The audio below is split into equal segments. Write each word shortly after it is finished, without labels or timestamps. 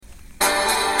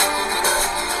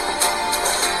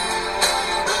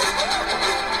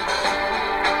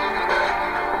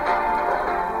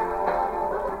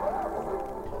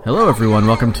everyone.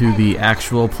 Welcome to the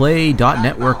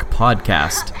ActualPlay.Network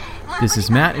podcast. This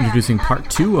is Matt introducing part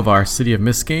 2 of our City of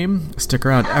Mist game. Stick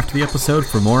around after the episode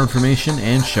for more information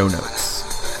and show notes.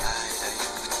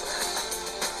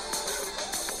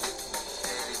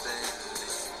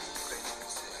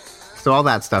 So all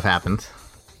that stuff happened.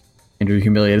 Andrew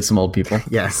humiliated some old people.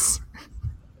 Yes.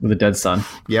 With a dead son.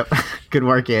 Yep. Good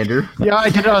work, Andrew. Yeah, I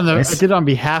did it on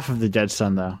behalf of the dead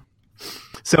son, though.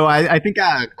 So I think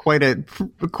quite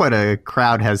a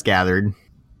crowd has gathered.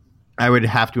 I would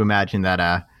have to imagine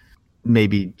that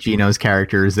maybe Gino's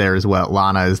character is there as well.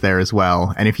 Lana is there as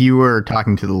well. And if you were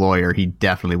talking to the lawyer, he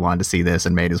definitely wanted to see this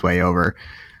and made his way over.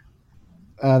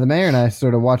 The mayor and I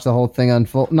sort of watched the whole thing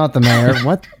unfold. Not the mayor.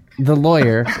 What? The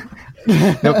lawyer.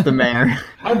 Nope, the mayor.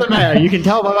 I'm the mayor. You can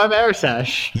tell by my mayor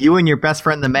sash. You and your best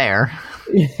friend, the mayor.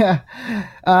 Yeah.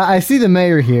 I see the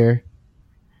mayor here.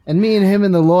 And me and him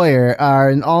and the lawyer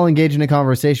are all engaged in a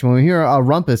conversation when we hear a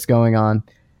rumpus going on.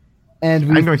 And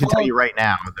I'm going to tell you right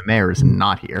now, the mayor is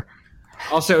not here.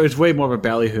 Also, it's way more of a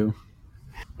ballyhoo.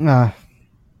 So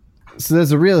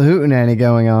there's a real hootenanny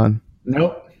going on.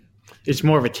 Nope. It's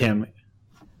more of a Tim.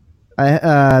 So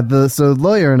the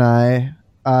lawyer and I...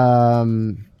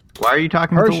 Why are you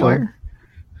talking to the lawyer?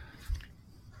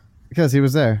 Because he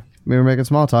was there. We were making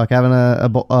small talk, having a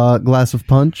glass of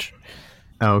punch.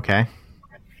 Oh, okay.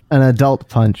 An adult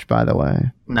punch, by the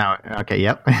way. No, okay,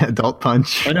 yep. Adult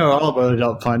punch. I know all about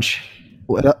adult punch.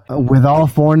 With all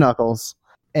 4 knuckles.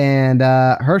 And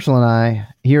Herschel and I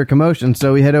hear a commotion,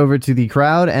 so we head over to the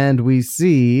crowd and we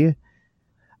see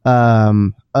a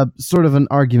sort of an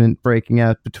argument breaking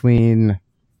out between...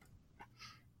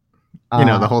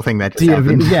 the whole thing that just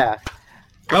happened. Yeah.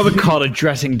 I would call it a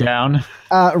dressing down.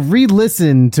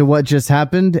 Re-listen to what just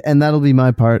happened, and that'll be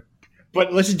my part.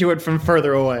 But listen to it from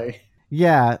further away.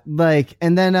 Yeah,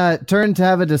 and then turn to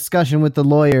have a discussion with the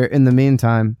lawyer in the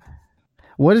meantime.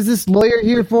 What is this lawyer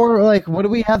here for? What do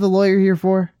we have the lawyer here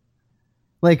for?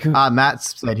 Matt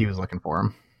said he was looking for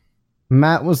him.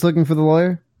 Matt was looking for the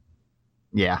lawyer?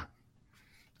 Yeah.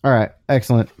 All right,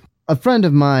 excellent. A friend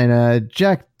of mine,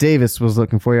 Jack Davis, was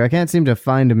looking for you. I can't seem to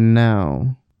find him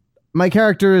now. My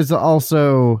character is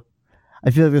also,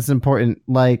 I feel like it's important,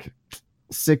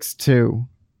 6'2".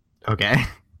 Okay.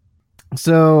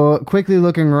 So, quickly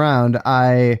looking around,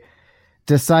 I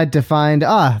decide to find,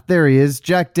 there he is,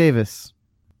 Jack Davis.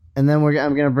 And then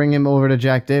I'm going to bring him over to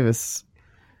Jack Davis.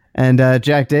 And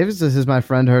Jack Davis, this is my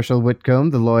friend Herschel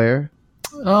Whitcomb, the lawyer.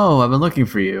 Oh, I've been looking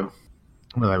for you.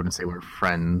 Well, I wouldn't say we're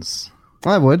friends.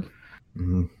 I would.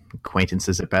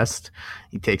 Acquaintances at best.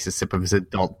 He takes a sip of his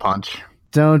adult punch.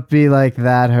 Don't be like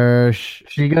that, Hirsch.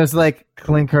 She goes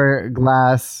clink her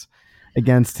glass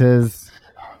against his.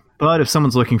 But if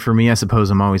someone's looking for me, I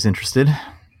suppose I'm always interested.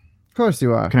 Of course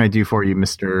you are. What can I do for you,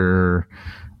 Mr.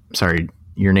 Sorry,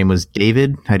 your name was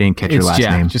David? I didn't catch your last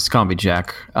Jack. name. Just call me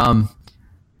Jack.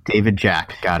 David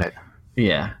Jack. Got it.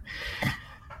 Yeah.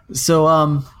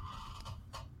 So,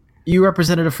 you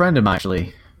represented a friend of mine,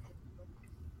 actually.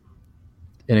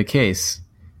 In a case.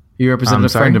 You represented a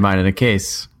friend of mine in a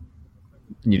case.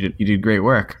 You did great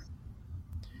work.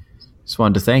 Just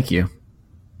wanted to thank you.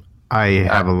 I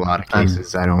have a lot of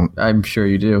cases. I'm sure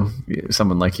you do.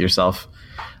 Someone like yourself.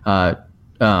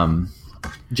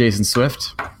 Jason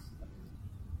Swift.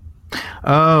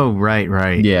 Oh,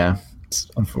 right. Yeah. It's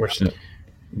unfortunate.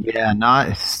 Yeah,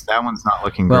 that one's not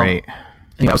looking great.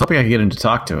 I was hoping I could get him to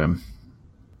talk to him.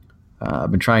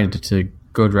 I've been trying to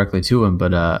go directly to him,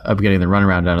 but I'm getting the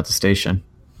runaround down at the station.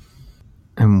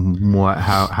 And what?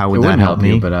 How would it that help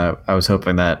me? You, but I was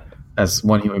hoping that as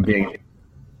one human being,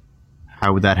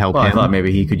 how would that help him? I thought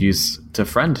maybe he could use to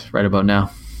friend right about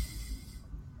now.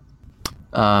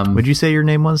 Would you say your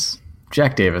name was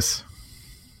Jack Davis?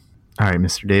 All right,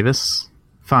 Mr. Davis.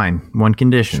 Fine. One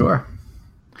condition. Sure.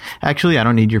 Actually, I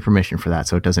don't need your permission for that,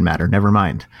 so it doesn't matter. Never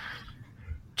mind.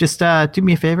 Just do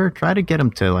me a favor. Try to get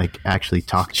him to actually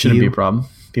talk to you. Shouldn't be a problem.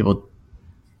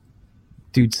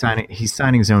 Dude, he's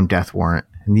signing his own death warrant,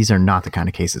 and these are not the kind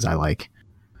of cases I like.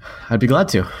 I'd be glad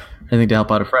to. Anything to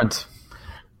help out a friend.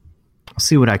 I'll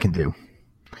see what I can do.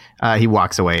 He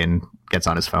walks away and gets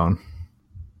on his phone,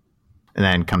 and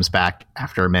then comes back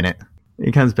after a minute.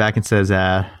 He comes back and says,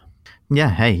 yeah,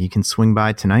 hey, you can swing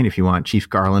by tonight if you want. Chief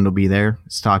Garland will be there.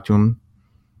 Let's talk to him.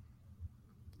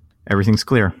 Everything's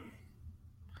clear.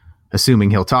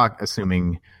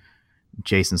 Assuming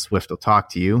Jason Swift will talk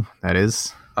to you, that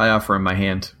is. I offer him my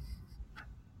hand.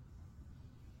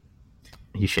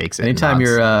 He shakes it. Anytime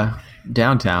you're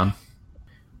downtown,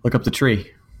 look up the tree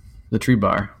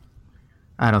bar.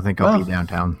 I don't think I'll be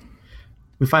downtown.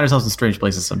 We find ourselves in strange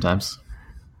places sometimes.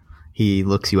 He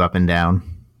looks you up and down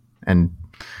and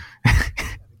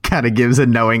kind of gives a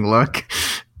knowing look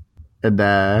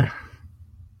and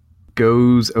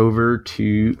goes over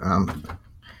to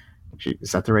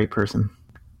is that the right person?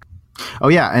 Oh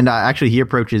yeah, and actually he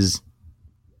approaches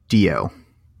Dio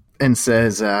and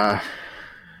says no,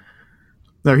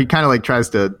 he kind of like tries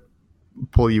to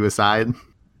pull you aside.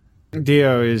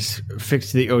 Dio is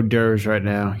fixed to the hors d'oeuvres right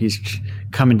now. He's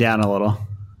coming down a little.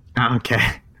 Okay.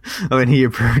 When he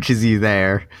approaches you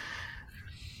there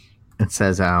and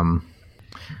says,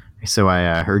 so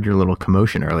I heard your little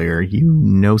commotion earlier. You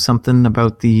know something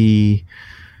about the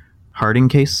Harding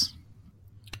case?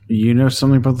 You know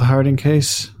something about the Harding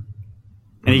case?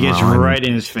 And he gets right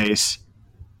in his face.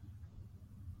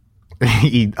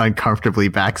 He uncomfortably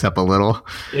backs up a little.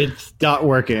 It's not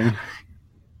working.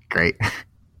 Great.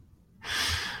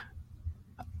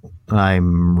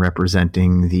 I'm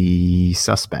representing the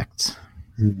suspect.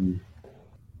 Mm-hmm.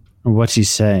 What's he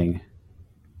saying?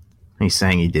 He's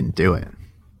saying he didn't do it.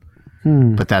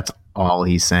 But that's all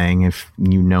he's saying. If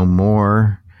you know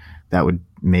more, that would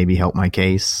maybe help my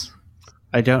case.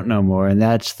 I don't know more, and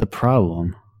that's the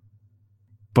problem.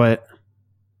 But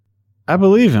I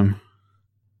believe him,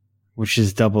 which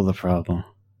is double the problem.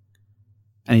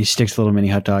 And he sticks a little mini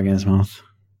hot dog in his mouth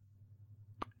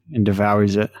and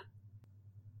devours it.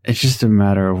 It's just a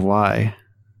matter of why.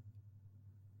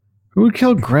 Who would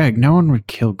kill Greg? No one would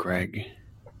kill Greg.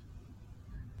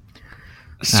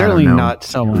 Certainly not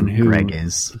someone who Greg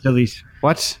is. At least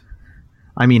what?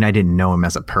 I mean, I didn't know him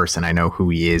as a person. I know who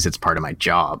he is. It's part of my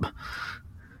job.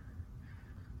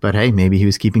 But hey, maybe he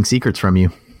was keeping secrets from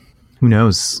you. Who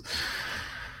knows?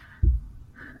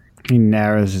 He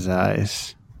narrows his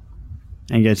eyes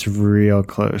and gets real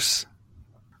close.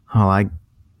 All I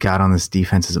got on this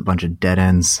defense is a bunch of dead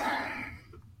ends.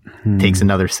 Takes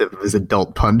another sip of his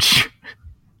adult punch.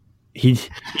 He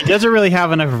doesn't really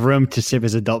have enough room to sip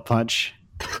his adult punch.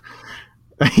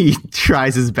 He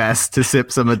tries his best to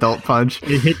sip some adult punch.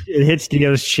 It hits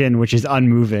Dio's chin, which is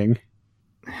unmoving.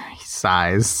 He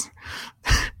sighs.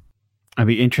 I'd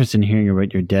be interested in hearing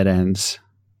about your dead ends.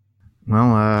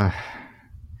 Well,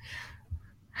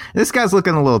 this guy's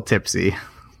looking a little tipsy,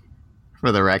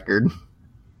 for the record.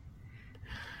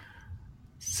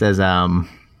 Says,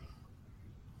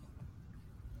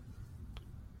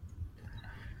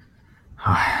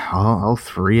 all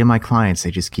three of my clients, they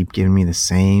just keep giving me the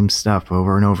same stuff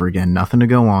over and over again. Nothing to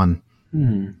go on.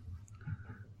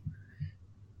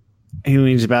 He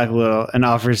leans back a little and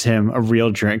offers him a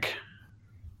real drink.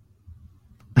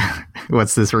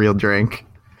 What's this real drink?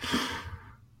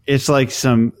 It's some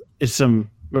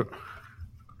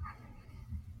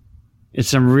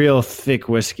real thick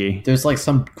whiskey. There's like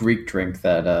some Greek drink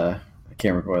that I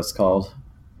can't remember what it's called.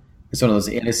 It's one of those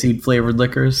aniseed flavored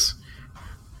liquors.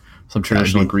 Some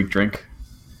traditional Greek drink.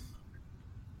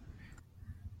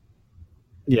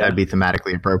 Yeah, that'd be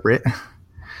thematically appropriate.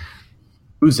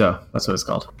 Ouzo, that's what it's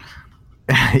called.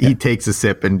 He takes a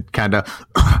sip and kind of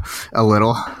a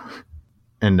little,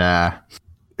 and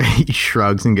he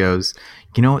shrugs and goes,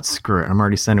 "You know what? Screw it. I'm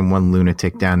already sending one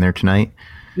lunatic down there tonight.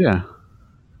 Yeah.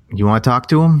 You want to talk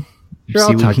to him? Sure,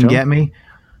 See what you can get me?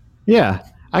 Yeah,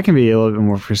 I can be a little bit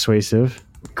more persuasive.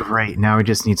 Great. Now we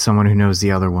just need someone who knows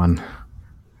the other one."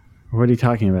 What are you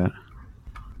talking about?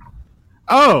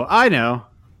 Oh, I know.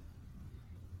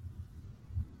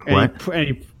 What? And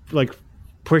he like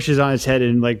pushes on his head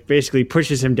and like basically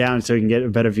pushes him down so he can get a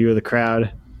better view of the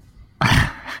crowd.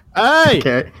 Hey!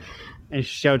 Okay. And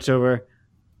shouts over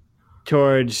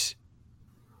towards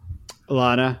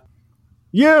Alana.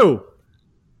 You!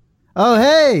 Oh,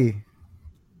 hey!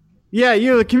 Yeah,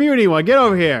 you, the community one. Get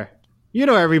over here. You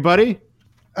know everybody.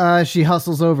 She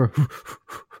hustles over.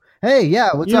 Hey,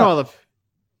 yeah, what's up?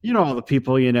 You know all the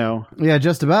people, you know. Yeah,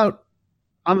 just about.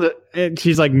 And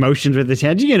she's like motions with his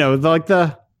hand, you know, like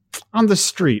on the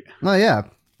street. Oh, yeah.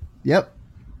 Yep.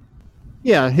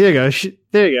 Yeah, here you go.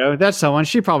 There you go. That's someone.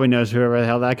 She probably knows whoever the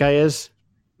hell that guy is.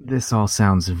 This all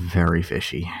sounds very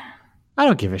fishy. I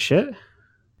don't give a shit.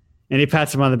 And he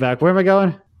pats him on the back. Where am I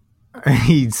going?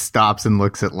 He stops and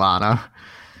looks at Lana.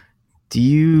 Do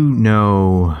you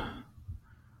know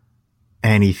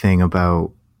anything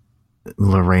about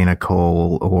Lorena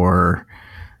Cole or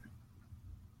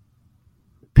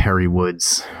Perry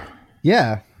Woods?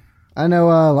 Yeah. I know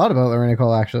a lot about Lorena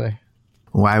Cole, actually.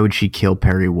 Why would she kill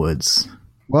Perry Woods?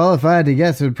 Well, if I had to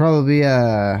guess, it would probably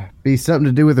be something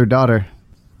to do with her daughter.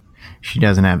 She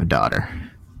doesn't have a daughter.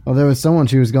 Well, there was someone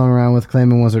she was going around with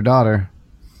claiming was her daughter.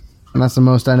 And that's the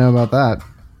most I know about that.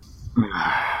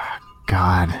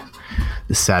 God.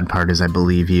 The sad part is I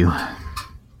believe you.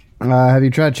 Have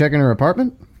you tried checking her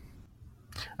apartment?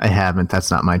 I haven't.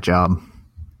 That's not my job.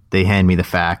 They hand me the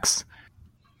facts.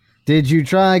 Did you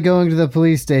try going to the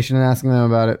police station and asking them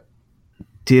about it?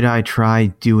 Did I try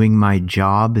doing my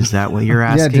job? Is that what you're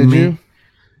asking did me? you?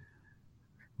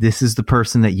 This is the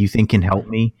person that you think can help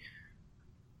me,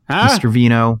 Huh? Mr.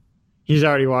 Vino. He's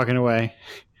already walking away.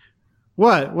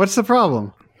 What? What's the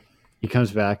problem? He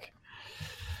comes back.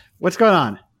 What's going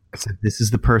on? I said, this is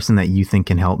the person that you think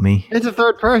can help me. It's a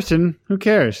third person. Who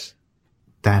cares?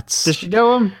 That's... Does she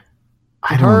know him?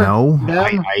 I don't her, know.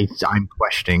 them? I'm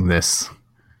questioning this.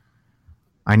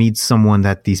 I need someone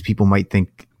that these people might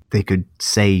think they could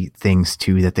say things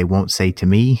to that they won't say to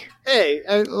me. Hey,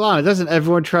 Lana, doesn't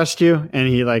everyone trust you? And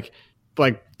he like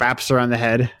baps her on the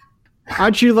head.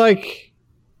 Aren't you like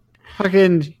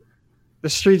fucking the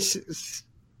streets?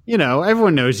 You know,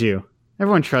 everyone knows you.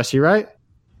 Everyone trusts you, right?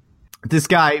 This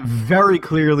guy very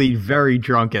clearly very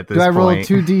drunk at this Do I point.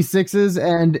 roll 2d6s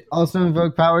and also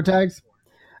invoke power tags?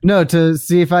 No, to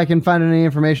see if I can find any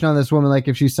information on this woman, like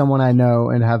if she's someone I know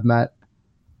and have met.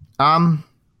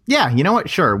 Yeah, you know what?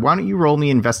 Sure. Why don't you roll me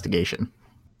investigation?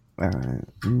 All right.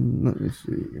 Let me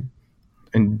see.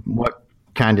 And what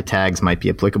kind of tags might be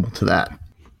applicable to that?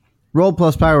 Roll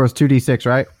plus power was 2d6,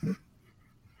 right?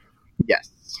 Yes.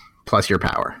 Plus your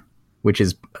power, which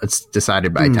is it's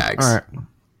decided by tags. All right.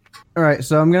 All right,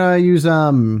 so I'm going to use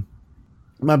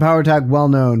my power tag well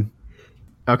known.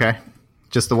 Okay.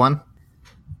 Just the one?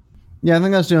 Yeah, I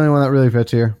think that's the only one that really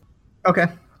fits here. Okay.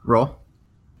 Roll.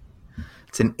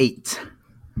 It's an 8.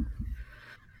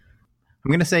 I'm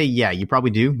going to say, yeah, you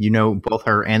probably do. You know both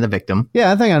her and the victim.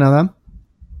 Yeah, I think I know them.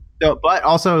 So, but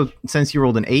also, since you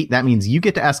rolled an 8, that means you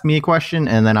get to ask me a question,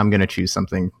 and then I'm going to choose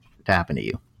something to happen to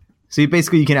you. So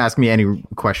basically, you can ask me any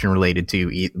question related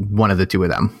to one of the two of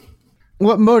them.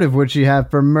 What motive would she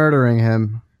have for murdering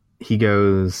him? He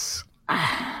goes,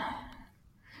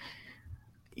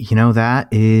 you know, that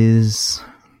is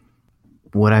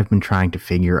what I've been trying to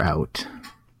figure out.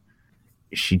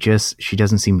 She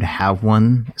doesn't seem to have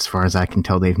one. As far as I can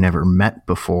tell, they've never met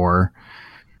before,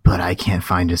 but I can't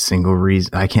find a single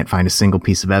reason. I can't find a single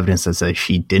piece of evidence that says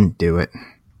she didn't do it.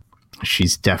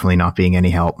 She's definitely not being any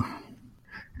help.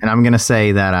 And I'm going to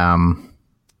say that,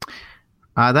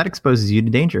 that exposes you to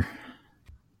danger.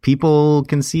 People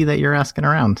can see that you're asking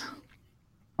around.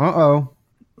 Uh-oh.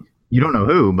 You don't know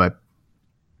who, but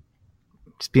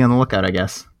just be on the lookout, I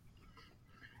guess.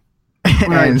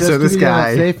 Right, and so this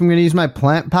guy, safe, I'm going to use my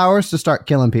plant powers to start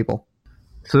killing people.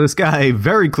 So this guy,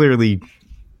 very clearly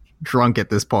drunk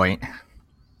at this point,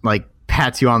 like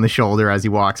pats you on the shoulder as he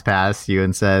walks past you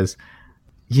and says,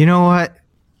 "You know what?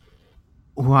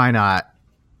 Why not?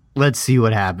 Let's see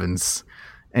what happens."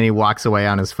 And he walks away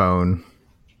on his phone,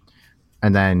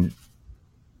 and then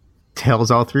tells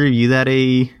all three of you that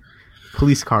a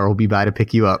police car will be by to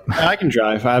pick you up. I can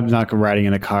drive. I'm not riding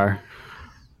in a car.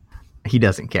 He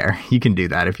doesn't care. You can do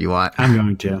that if you want. I'm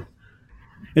going to.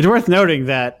 It's worth noting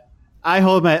that I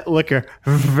hold my liquor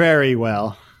very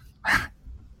well,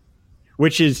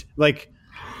 which is like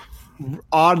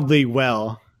oddly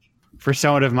well for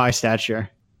someone of my stature.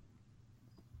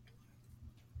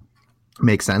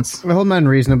 Makes sense. I hold mine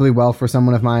reasonably well for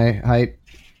someone of my height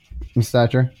and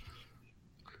stature.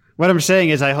 What I'm saying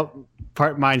is, I hope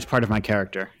mine's part of my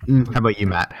character. How about you,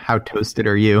 Matt? How toasted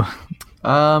are you?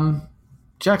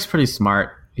 Jack's pretty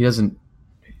smart. He doesn't.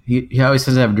 He always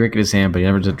doesn't have a drink in his hand, but he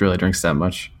never really drinks that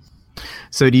much.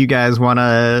 So, do you guys want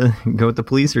to go with the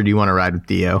police, or do you want to ride with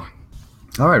Dio?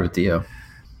 I'll ride with Dio.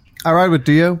 I ride with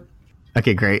Dio.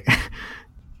 Okay, great.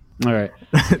 All right.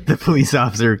 The police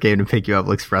officer who came to pick you up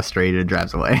looks frustrated and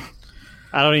drives away.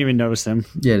 I don't even notice them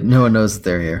Yeah, no one knows that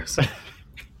they're here. So.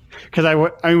 because I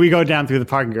mean we go down through the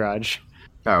parking garage.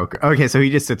 Oh, okay. So he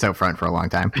just sits out front for a long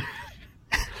time.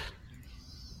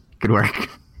 Good work.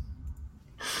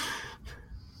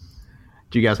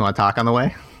 Do you guys want to talk on the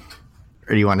way?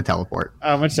 Or do you want to teleport?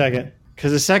 1 second.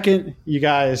 Because the second you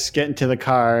guys get into the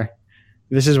car,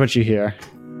 this is what you hear.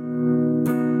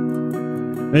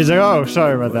 And he's like, oh,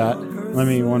 sorry about that. Let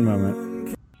me, one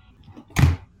moment.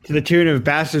 To the tune of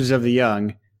Bastards of the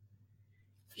Young,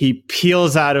 he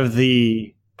peels out of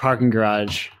the parking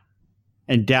garage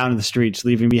and down the streets,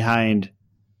 leaving behind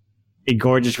a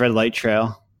gorgeous red light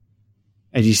trail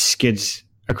as he skids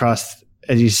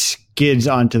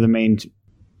onto the main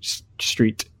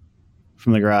street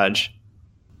from the garage.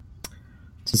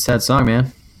 It's a sad song,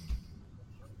 man.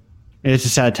 It's a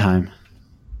sad time.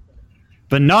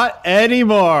 But not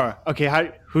anymore.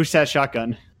 Okay, who sat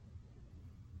shotgun?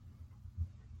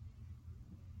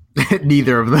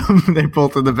 Neither of them. They're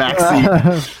both in the back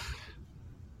seat.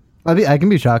 I can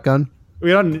be shotgun.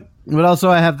 We don't. But also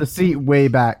I have the seat way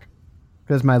back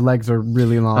because my legs are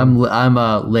really long. I'm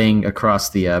laying across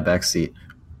the back seat.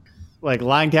 Like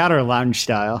lying down or lounge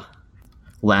style?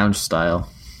 lounge style.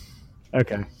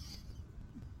 Okay.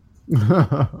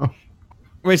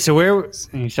 Wait, so where...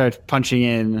 And he starts punching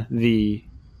in the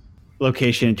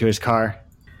location into his car.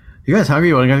 You guys hungry?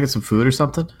 You want to go get some food or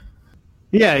something?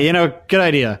 Yeah, good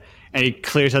idea. And he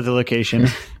clears out the location.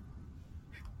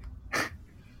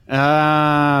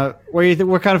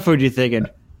 What kind of food are you thinking?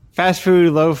 Fast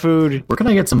food, low food? Where can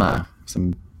I get some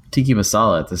tiki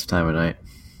masala at this time of night?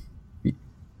 Tiki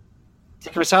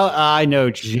masala? I know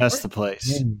just the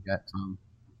place.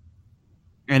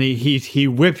 And he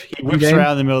whips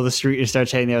around the middle of the street and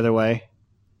starts heading the other way.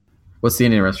 What's the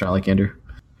Indian restaurant like, Andrew?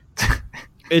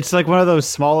 It's like one of those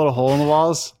small little hole in the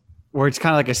walls where it's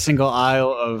kind of like a single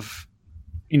aisle of,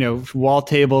 wall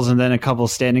tables and then a couple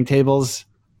standing tables.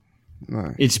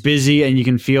 Nice. It's busy and you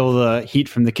can feel the heat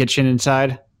from the kitchen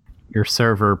inside. Your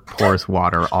server pours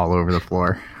water all over the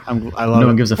floor. I love it. No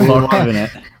one gives a fuck. Loving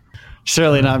it.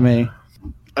 Certainly not me.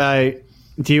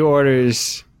 D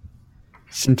orders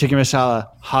some tikka masala,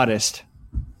 hottest.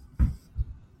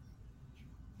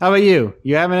 How about you?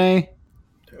 You having any?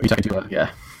 Are you talking to?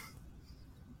 Yeah.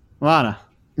 Lana.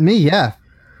 Me, yeah.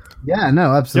 Yeah,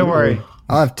 no, absolutely. Don't worry.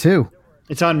 I'll have 2.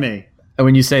 It's on me. And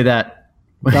when you say that,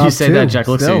 Jack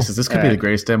looks at you and says, "This could be the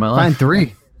greatest day of my life." Fine,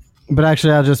 3. But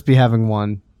actually, I'll just be having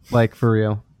 1, like, for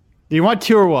real. Do you want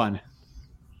 2 or 1?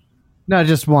 No,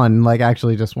 just 1, like,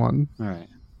 actually just 1. All right.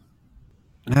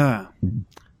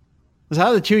 So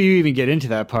how did the 2 of you even get into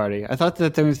that party? I thought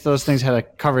that those things had a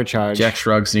cover charge. Jack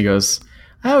shrugs and he goes,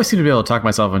 "I always seem to be able to talk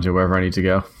myself into wherever I need to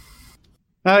go."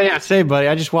 Oh, yeah, say, buddy.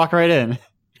 I just walk right in.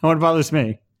 No one bothers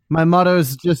me. My motto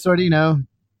is just sort of,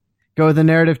 go where the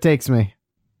narrative takes me.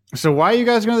 So why are you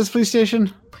guys going to this police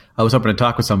station? I was hoping to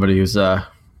talk with somebody who's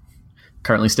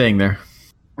currently staying there.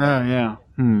 Oh, yeah.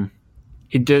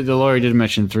 The lawyer did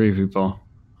mention 3 people.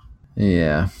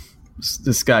 Yeah.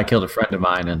 This guy killed a friend of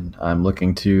mine, and I'm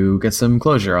looking to get some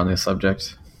closure on this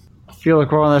subject. I feel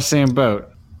like we're on the same boat.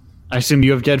 I assume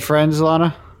you have dead friends,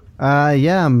 Lana?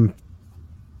 Yeah, I'm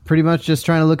pretty much just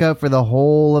trying to look out for the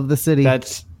whole of the city.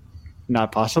 That's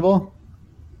not possible.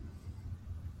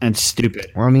 And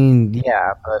stupid. Well, I mean,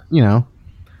 yeah, but, a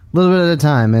little bit at a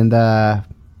time. And a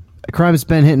crime's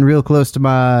been hitting real close to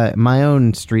my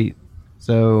own street.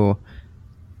 So,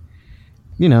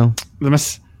 my own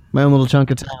little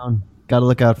chunk of town. Got to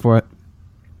look out for it.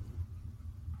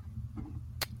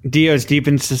 Dio's deep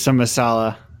into some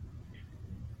masala.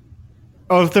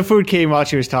 Oh, if the food came while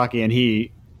she was talking, and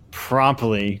he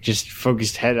promptly just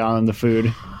focused head on the food.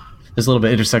 There's a little bit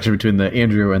of intersection between the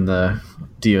Andrew and the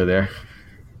Dio there.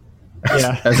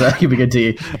 Yeah. As you begin to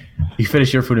eat, you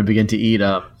finish your food and begin to eat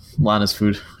Lana's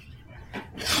food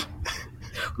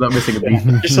without missing a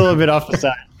beat. Just a little bit off the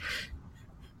side.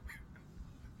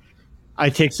 I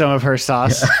take some of her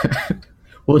sauce. Yeah.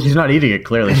 Well, she's not eating it,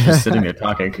 clearly. She's just sitting there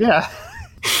talking. Yeah.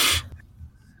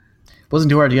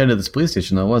 Wasn't too hard to get into this police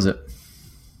station, though, was it?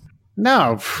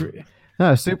 No.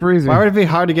 No, super easy. Why would it be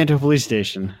hard to get to a police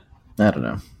station? I don't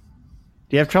know.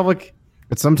 Do you have trouble?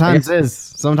 It sometimes is.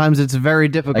 Sometimes it's very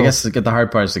difficult. I guess the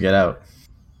hard part is to get out.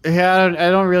 Yeah, I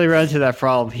don't really run into that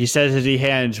problem. He says that he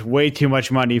hands way too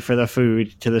much money for the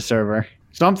food to the server.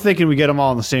 So I'm thinking we get them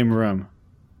all in the same room.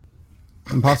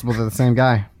 Impossible, they're the same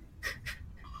guy.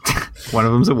 One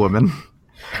of them's a woman.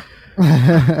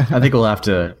 I think we'll have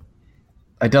to...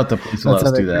 I doubt the police will let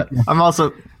us do that. I'm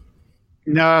also...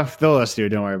 No, they'll let us do it.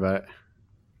 Don't worry about it.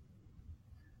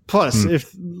 Plus,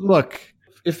 if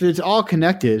it's all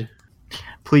connected...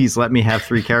 Please let me have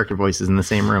 3 character voices in the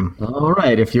same room. All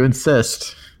right, if you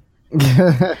insist.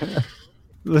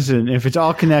 Listen, if it's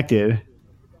all connected,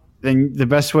 then the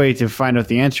best way to find out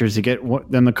the answer is to get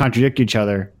them to contradict each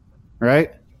other,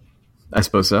 right? I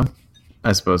suppose so.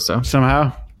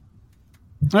 Somehow.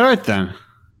 All right, then.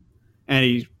 And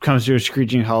he comes to a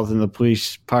screeching halt in the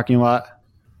police parking lot.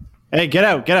 Hey, get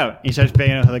out, get out. He starts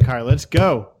banging out of the car. Let's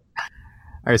go.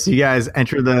 All right, so you guys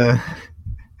enter the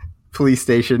police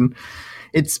station.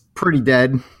 It's pretty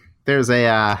dead. There's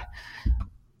a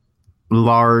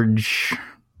large,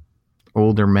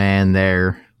 older man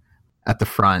there at the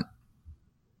front.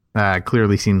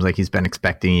 Clearly seems like he's been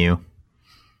expecting you.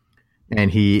 And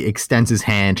he extends his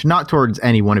hand, not towards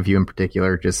any one of you in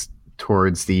particular, just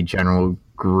towards the general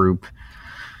group.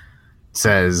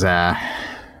 Says,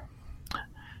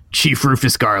 Chief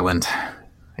Rufus Garland,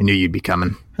 I knew you'd be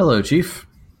coming. Hello, Chief.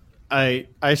 I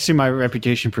assume my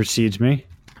reputation precedes me.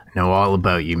 I know all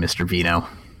about you, Mr. Vino.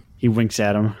 He winks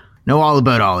at him. Know all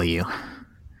about all of you.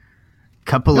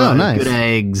 Couple of nice. good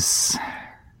eggs.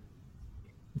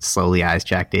 Slowly eyes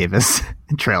Jack Davis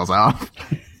and trails off.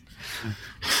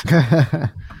 Oh,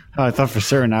 I thought for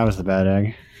certain I was the bad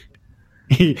egg.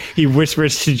 He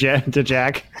whispers to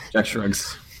Jack. Jack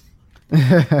shrugs.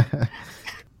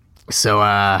 So,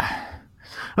 I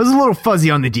was a little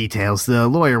fuzzy on the details. The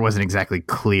lawyer wasn't exactly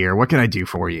clear. What can I do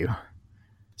for you?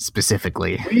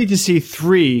 Specifically. We need to see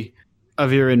 3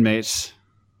 of your inmates.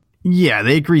 Yeah,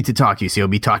 they agreed to talk to you, so you'll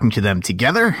be talking to them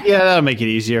together? Yeah, that'll make it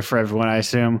easier for everyone, I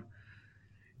assume.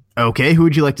 Okay, who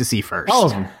would you like to see first? All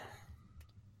of them.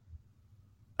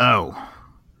 Oh.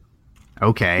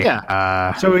 Okay.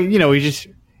 Yeah. So, we won't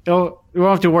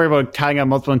have to worry about tying up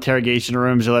multiple interrogation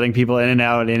rooms or letting people in and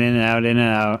out, in and out, in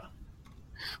and out.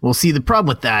 Well, see, the problem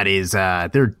with that is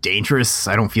they're dangerous.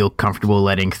 I don't feel comfortable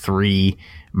letting 3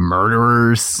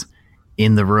 murderers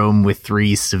in the room with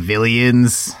 3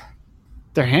 civilians.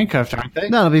 They're handcuffed, aren't they?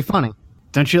 No, it'll be funny.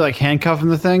 Don't you, handcuff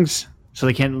them to things so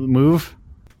they can't move?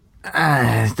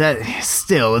 That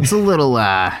still, it's a little,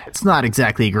 it's not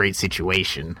exactly a great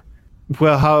situation.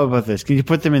 Well, how about this? Can you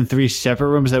put them in 3 separate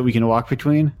rooms that we can walk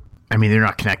between? I mean, they're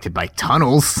not connected by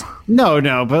tunnels. No,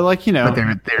 but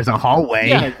But there's a hallway.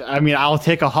 Yeah, I mean, I'll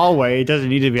take a hallway. It doesn't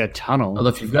need to be a tunnel. Well,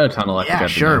 if you've got a tunnel, I think Yeah,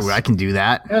 that'd be sure, nice. I can do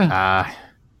that. Yeah.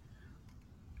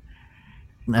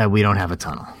 We don't have a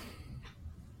tunnel.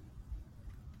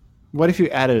 What if you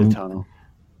added a tunnel?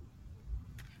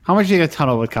 How much do you think a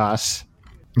tunnel would cost?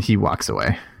 He walks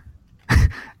away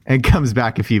and comes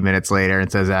back a few minutes later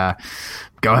and says,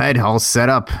 go ahead, I'll set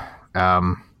up.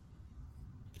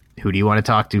 Who do you want to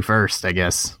talk to first, I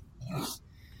guess?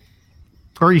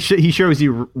 Or he shows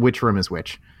you which room is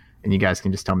which, and you guys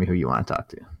can just tell me who you want to talk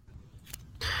to.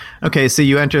 Okay, so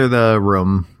you enter the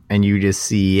room, and you just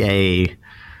see a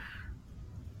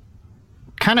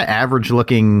kind of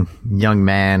average-looking young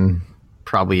man,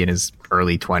 probably in his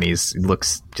early 20s. He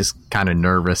looks just kind of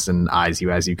nervous and eyes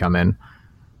you as you come in.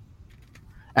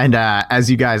 And as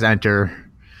you guys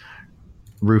enter,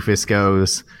 Rufus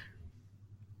goes,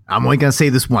 I'm only going to say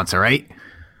this once, all right?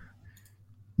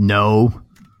 No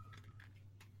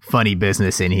funny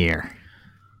business in here.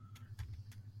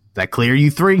 Is that clear, you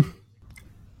 3?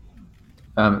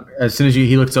 As soon as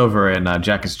he looks over and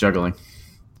Jack is juggling.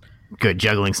 Good,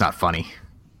 juggling's not funny.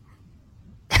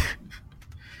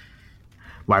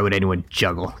 Why would anyone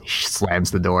juggle? He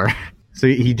slams the door. So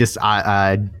he just,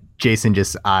 Jason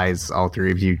just eyes all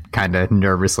 3 of you kind of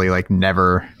nervously, like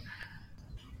never.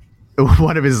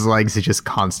 One of his legs is just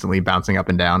constantly bouncing up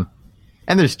and down.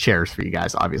 And there's chairs for you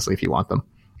guys, obviously, if you want them.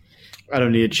 I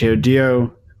don't need a chair.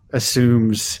 Dio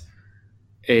assumes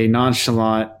a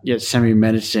nonchalant yet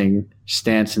semi-menacing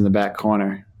stance in the back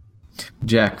corner.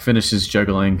 Jack finishes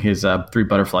juggling his 3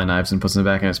 butterfly knives and puts them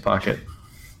back in his pocket.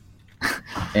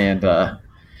 And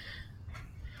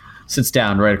sits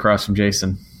down right across from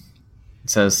Jason. And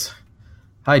says,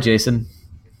 Hi, Jason.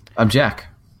 I'm Jack.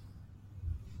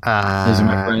 These are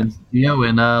my friends, Dio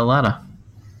and Lana.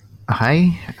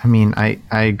 Hi. I mean, I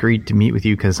agreed to meet with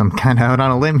you because I'm kind of out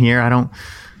on a limb here. I don't...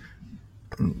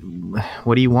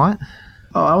 What do you want?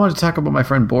 Oh, I want to talk about my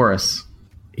friend Boris.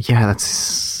 Yeah,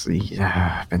 that's...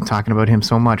 Yeah, I've been talking about him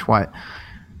so much. What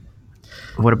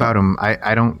about him?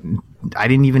 I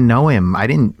didn't even know him.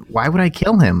 Why would I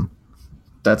kill him?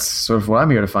 That's sort of what I'm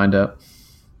here to find out.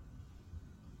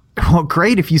 Well,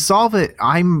 great. If you solve it,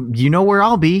 you know where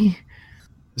I'll be.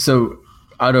 So,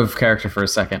 out of character for a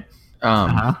second.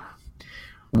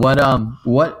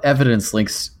 What evidence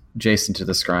links Jason to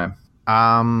this crime?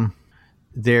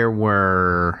 There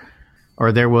was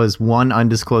one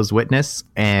undisclosed witness,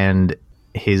 and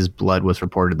his blood was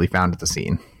reportedly found at the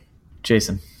scene.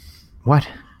 Jason. What?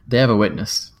 They have a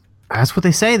witness. That's what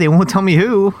they say. They won't tell me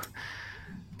who.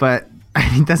 But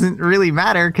it doesn't really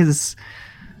matter because...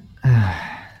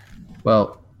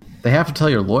 Well, they have to tell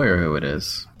your lawyer who it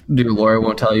is. Your lawyer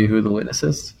won't tell you who the witness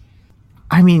is?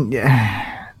 I mean,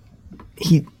 I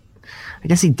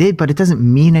guess he did, but it doesn't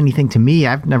mean anything to me.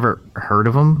 I've never heard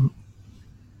of him.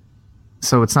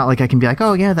 So it's not like I can be like,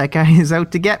 oh, yeah, that guy is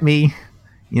out to get me.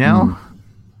 You know?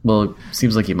 Well, it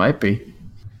seems like he might be.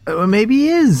 Maybe he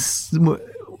is. What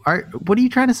are you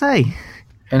trying to say?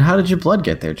 And how did your blood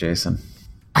get there, Jason?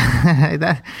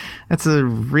 That's a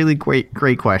really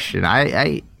great question.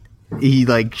 He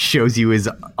like shows you his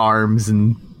arms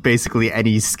and basically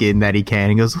any skin that he can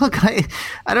and goes, look,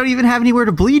 I don't even have anywhere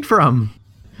to bleed from.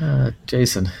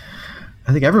 Jason,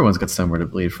 I think everyone's got somewhere to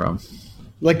bleed from.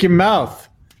 Like your mouth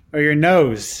or your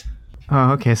nose.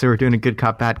 Oh, okay, so we're doing a good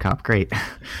cop, bad cop. Great.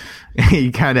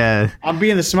 He kind of... I'm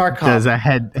being the smart cop. Does a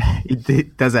head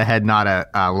nod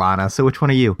at Lana. So which one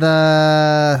are you?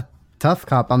 The tough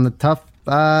cop. I'm the tough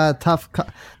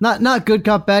cop. Not good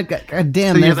cop, bad guy. God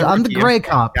damn, So you're I'm the gray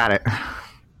cop. Got it.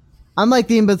 I'm like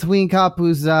the in-between cop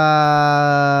who's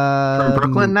From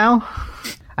Brooklyn now?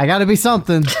 I gotta be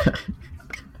something.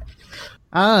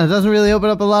 I don't know. It doesn't really open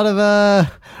up a lot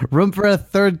of room for a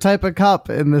third type of cop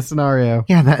in this scenario.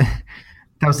 Yeah, that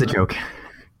was the joke.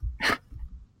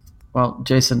 Well,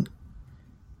 Jason,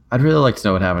 I'd really like to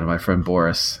know what happened to my friend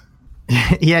Boris.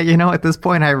 Yeah, at this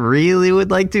point, I really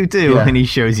would like to too. Yeah. And he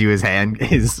shows you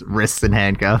his wrists and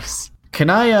handcuffs. Can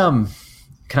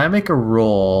I make a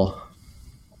roll?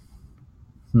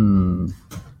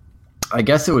 I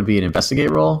guess it would be an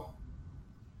investigate roll,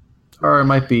 or it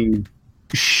might be.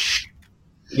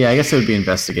 Yeah, I guess it would be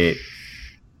investigate.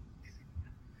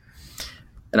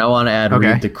 And I want to add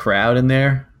read the crowd in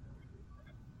there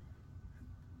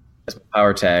as my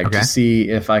power tag to see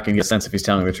if I can get a sense if he's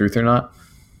telling the truth or not.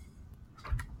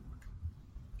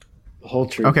 The whole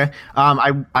truth. Okay.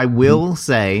 I will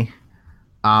say,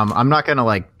 I'm not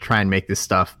gonna try and make this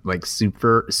stuff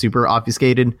super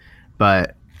obfuscated,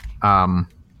 but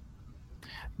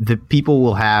the people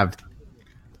will have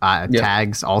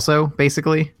tags also,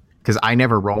 basically, because I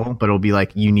never roll, but it'll be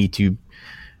you need to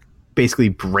basically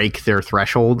break their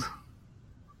threshold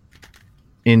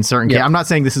in certain cases. I'm not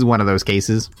saying this is one of those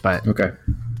cases, but okay,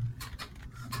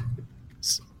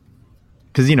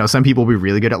 because some people will be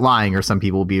really good at lying, or some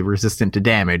people will be resistant to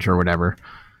damage or whatever.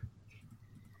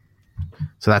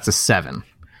 So that's a 7.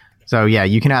 So yeah,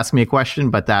 you can ask me a question,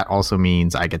 but that also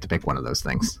means I get to pick one of those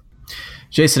things.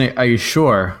 Jason, are you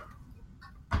sure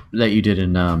that you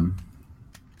didn't?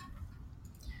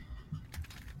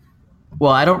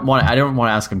 Well, I don't want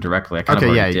to ask him directly. I kind of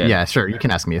already did. Yeah, sure. You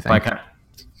can ask me a thing.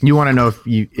 You want to know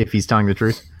if he's telling the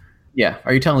truth? Yeah.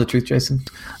 Are you telling the truth, Jason?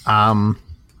 Are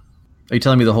you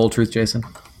telling me the whole truth, Jason?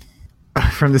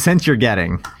 From the sense you're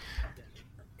getting,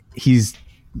 he's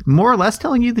more or less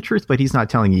telling you the truth, but he's not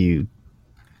telling you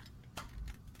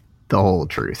the whole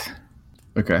truth.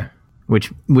 Okay.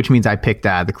 Which means I picked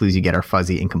the clues you get are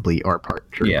fuzzy, incomplete, or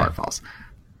part true, part false.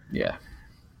 Yeah.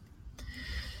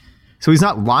 So he's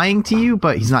not lying to you,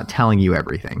 but he's not telling you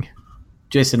everything.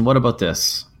 Jason, what about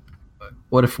this?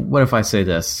 What if I say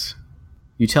this?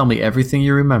 You tell me everything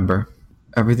you remember,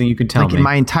 everything you can tell me. In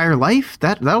my entire life?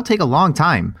 That'll take a long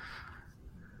time.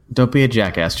 Don't be a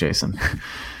jackass, Jason.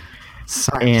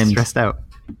 Sorry, I'm stressed out.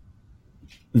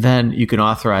 Then you can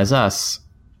authorize us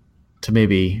to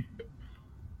maybe...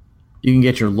 You can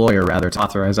get your lawyer, rather, to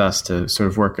authorize us to sort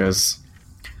of work as...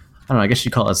 I don't know, I guess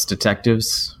you'd call us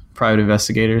detectives, private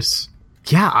investigators.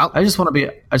 Yeah, I just want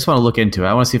to look into it.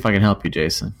 I want to see if I can help you,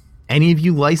 Jason. Any of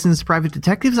you licensed private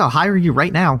detectives? I'll hire you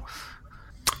right now.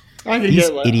 These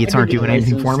idiots aren't doing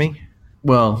anything for me.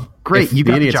 Well, great. You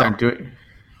got idiots aren't doing.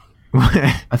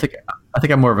 I think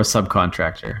I'm more of a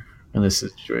subcontractor in this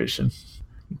situation.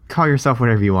 Call yourself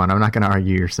whatever you want. I'm not going to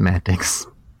argue your semantics.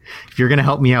 If you're going to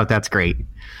help me out, that's great.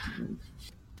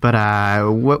 But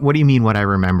what do you mean? What I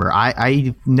remember?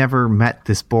 I never met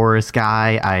this Boris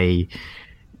guy. I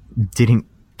didn't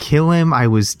kill him. I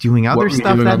was doing other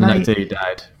stuff that on the night. night that he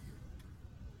died.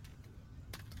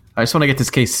 I just want to get this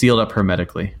case sealed up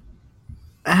hermetically.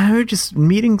 We're just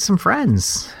meeting some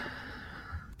friends.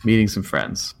 Meeting some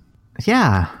friends.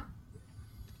 Yeah.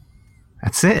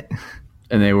 That's it.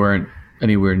 And they weren't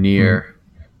anywhere near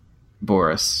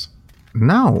Boris.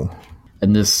 No.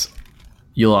 And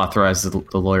you'll authorize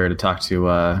the lawyer to talk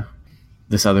to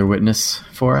this other witness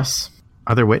for us?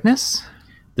 Other witness?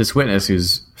 This witness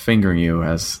who's fingering you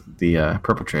as the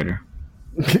perpetrator.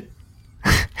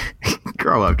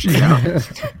 Grow up, Gino.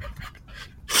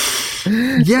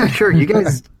 Yeah, sure. You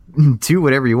guys do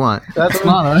whatever you want. That's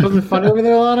Lana. Something funny over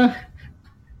there, Lana?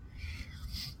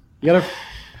 You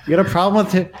got a problem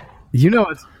with it? You know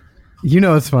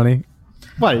it's funny.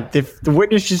 What? If the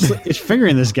witness just is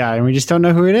fingering this guy and we just don't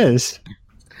know who it is.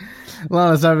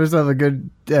 Lana's having herself a good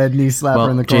knee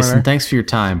slapper in the corner. Jason, thanks for your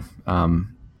time.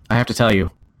 I have to tell you,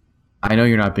 I know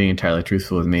you're not being entirely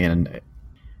truthful with me, and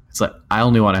it's like I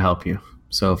only want to help you.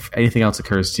 So if anything else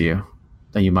occurs to you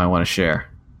that you might want to share,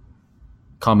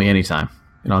 call me anytime,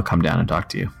 and I'll come down and talk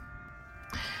to you.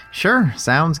 Sure,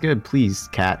 sounds good. Please,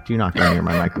 Kat, do not go near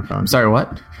my microphone. Sorry,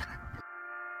 what?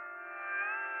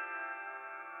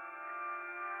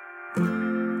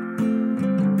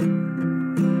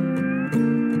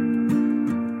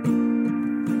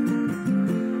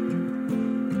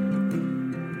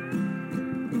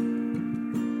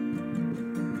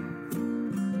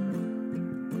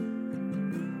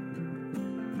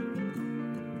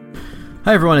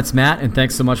 Hi everyone, it's Matt, and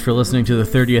thanks so much for listening to the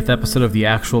 30th episode of the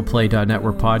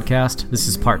ActualPlay.Network podcast. This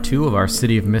is part 2 of our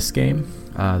City of Mist game.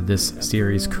 This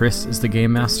series, Chris is the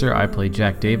Game Master, I play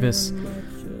Jack Davis,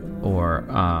 or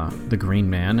the Green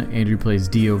Man. Andrew plays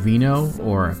Dio Vino,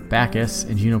 or Bacchus,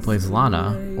 and Gino plays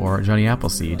Lana, or Johnny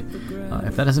Appleseed.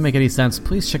 If that doesn't make any sense,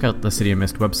 please check out the City of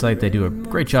Mist website. They do a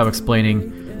great job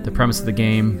explaining the premise of the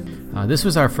game. This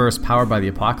was our first Powered by the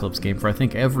Apocalypse game for, I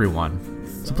think, everyone.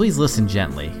 So please listen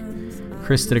gently.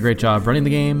 Chris did a great job running the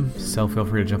game, so feel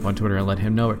free to jump on Twitter and let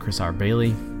him know at Chris R.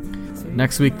 Bailey.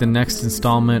 Next week, the next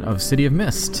installment of City of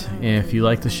Mist. If you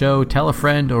like the show, tell a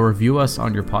friend or review us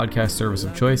on your podcast service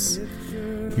of choice.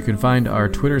 You can find our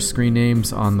Twitter screen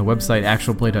names on the website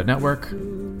ActualPlay.Network.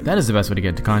 That is the best way to get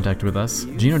into contact with us.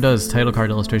 Gino does title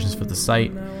card illustrations for the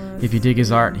site. If you dig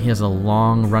his art, he has a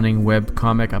long-running web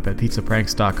comic up at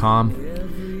pizzapranks.com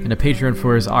and a Patreon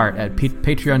for his art at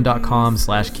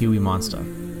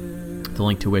patreon.com/KiwiMonster. The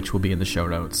link to which will be in the show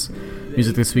notes.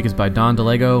 Music this week is by Don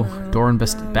DeLego, Doran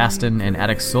Baston, and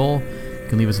Attic Soul. You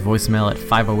can leave us a voicemail at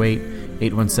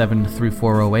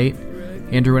 508-817-3408.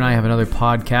 Andrew and I have another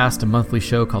podcast, a monthly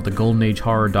show called the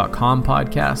GoldenAgeHorror.com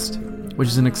podcast, which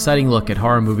is an exciting look at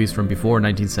horror movies from before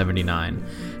 1979.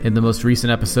 In the most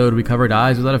recent episode, we covered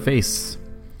Eyes Without a Face.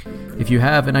 If you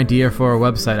have an idea for a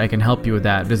website, I can help you with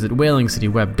that. Visit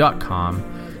whalingcityweb.com.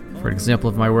 For an example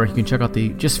of my work, you can check out the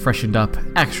just freshened up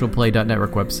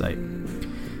ActualPlay.Network website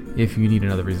if you need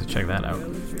another reason to check that out.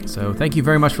 So thank you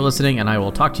very much for listening, and I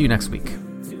will talk to you next week.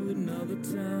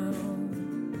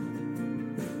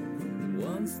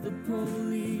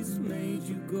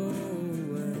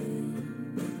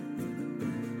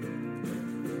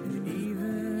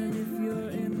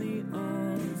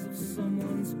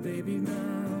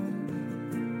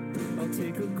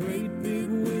 Take a great big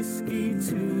whiskey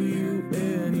to you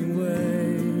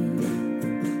anyway.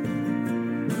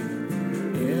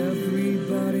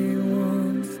 Everybody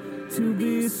wants to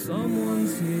be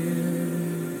someone's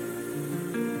here.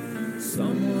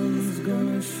 Someone's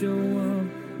gonna show up,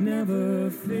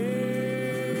 never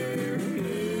fear.